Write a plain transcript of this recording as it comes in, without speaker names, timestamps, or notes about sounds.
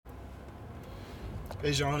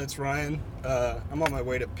Hey Jean, it's Ryan. I'm on my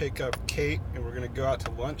way to pick up Kate, and we're gonna go out to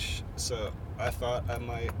lunch. So I thought I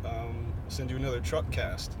might send you another truck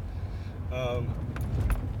cast. Um,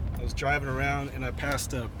 I was driving around and I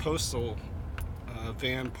passed a postal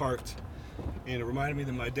van parked, and it reminded me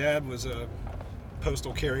that my dad was a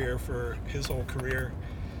postal carrier for his whole career,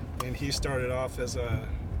 and he started off as a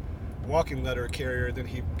walking letter carrier. Then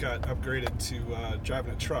he got upgraded to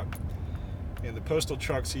driving a truck. And the postal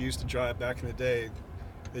trucks he used to drive back in the day,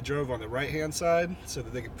 they drove on the right hand side so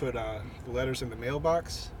that they could put the letters in the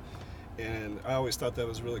mailbox, and I always thought that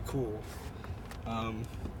was really cool. Um,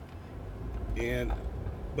 and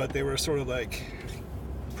but they were sort of like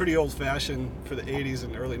pretty old fashioned for the 80s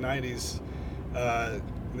and early 90s.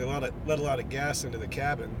 They let a lot of gas into the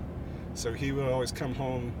cabin, so he would always come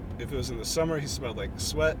home. If it was in the summer, he smelled like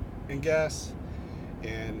sweat and gas,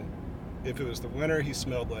 and if it was the winter, he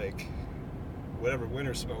smelled like whatever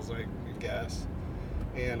winter smells like in gas.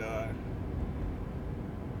 And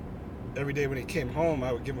every day when he came home,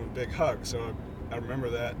 I would give him a big hug. So I remember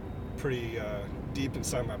that pretty deep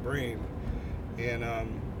inside my brain. And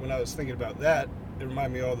when I was thinking about that, it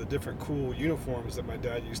reminded me of all the different cool uniforms that my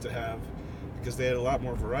dad used to have, because they had a lot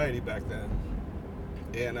more variety back then.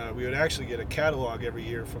 And we would actually get a catalog every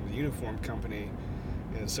year from the uniform company.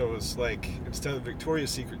 And so it was like, instead of the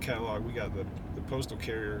Victoria's Secret catalog, we got the postal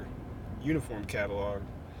carrier uniform catalog,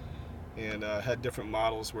 and had different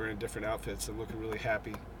models wearing different outfits and looking really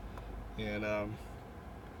happy. And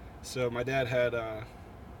so my dad had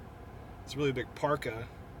this really big parka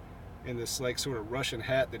and this like sort of Russian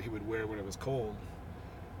hat that he would wear when it was cold.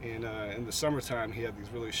 And in the summertime, he had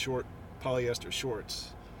these really short polyester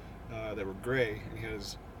shorts that were gray, and he had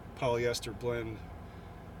his polyester blend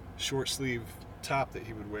short sleeve top that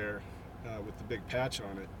he would wear with the big patch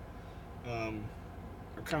on it. I'm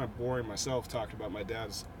kind of boring myself talking about my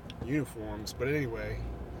dad's uniforms, but anyway,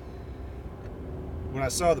 when I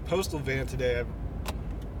saw the postal van today,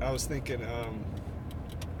 I was thinking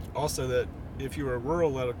also that if you were a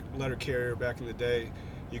rural letter carrier back in the day,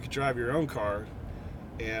 you could drive your own car,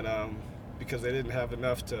 and because they didn't have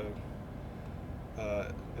enough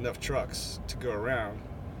trucks to go around,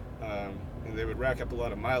 and they would rack up a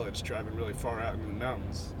lot of mileage driving really far out into the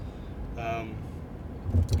mountains.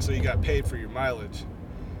 So you got paid for your mileage.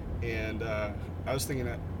 And I was thinking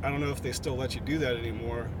that I don't know if they still let you do that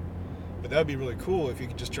anymore, but that would be really cool if you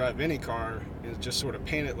could just drive any car and just sort of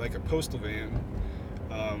paint it like a postal van.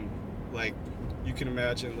 Like you can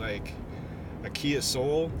imagine like a Kia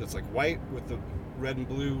Soul that's like white with the red and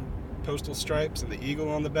blue postal stripes and the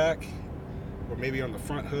eagle on the back, or maybe on the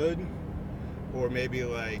front hood, or maybe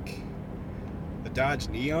like a Dodge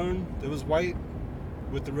Neon that was white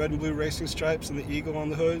with the red and blue racing stripes and the eagle on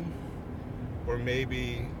the hood, or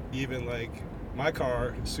maybe even like my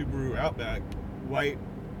car, Subaru Outback, white,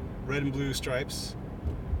 red and blue stripes,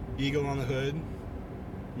 eagle on the hood,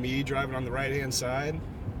 me driving on the right hand side,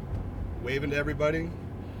 waving to everybody,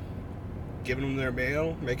 giving them their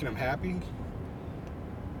mail, making them happy,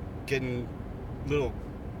 getting little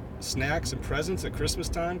snacks and presents at Christmas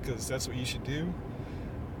time, because that's what you should do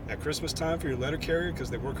at Christmas time for your letter carrier, because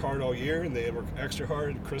they work hard all year and they work extra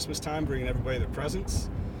hard at Christmas time bringing everybody their presents.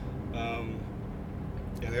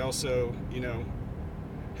 And they also,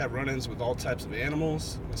 have run-ins with all types of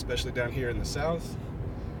animals, especially down here in the South.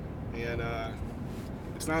 And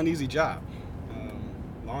it's not an easy job.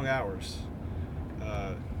 Long hours.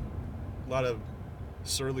 A lot of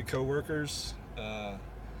surly coworkers. There's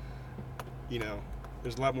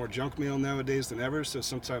a lot more junk mail nowadays than ever, so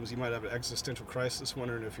sometimes you might have an existential crisis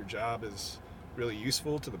wondering if your job is really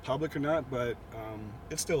useful to the public or not, but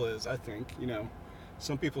it still is, I think.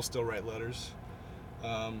 Some people still write letters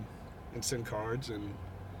and send cards and,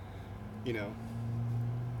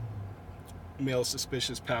 mail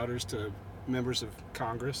suspicious powders to members of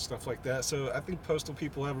Congress, stuff like that. So I think postal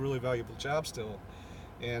people have a really valuable job still,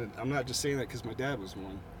 and I'm not just saying that because my dad was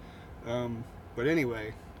one. But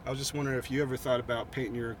anyway, I was just wondering if you ever thought about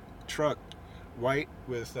painting your truck white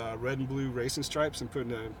with red and blue racing stripes and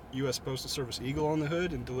putting a U.S. Postal Service eagle on the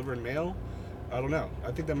hood and delivering mail. I don't know.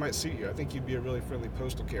 I think that might suit you. I think you'd be a really friendly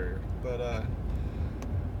postal carrier. But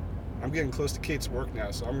I'm getting close to Kate's work now,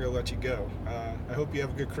 so I'm going to let you go. I hope you have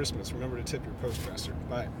a good Christmas. Remember to tip your postmaster.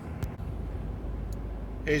 Bye.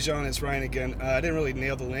 Hey, John, it's Ryan again. I didn't really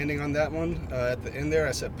nail the landing on that one. At the end there,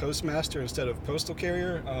 I said postmaster instead of postal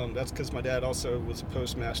carrier. That's because my dad also was a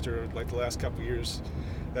postmaster like the last couple years.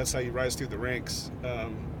 That's how you rise through the ranks.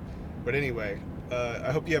 But anyway,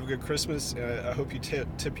 I hope you have a good Christmas. I hope you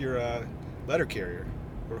tip your letter carrier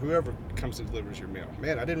or whoever comes and delivers your mail.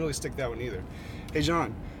 Man, I didn't really stick that one either. Hey,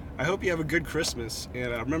 John, I hope you have a good Christmas,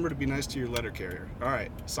 and remember to be nice to your letter carrier. All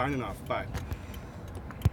right, signing off. Bye.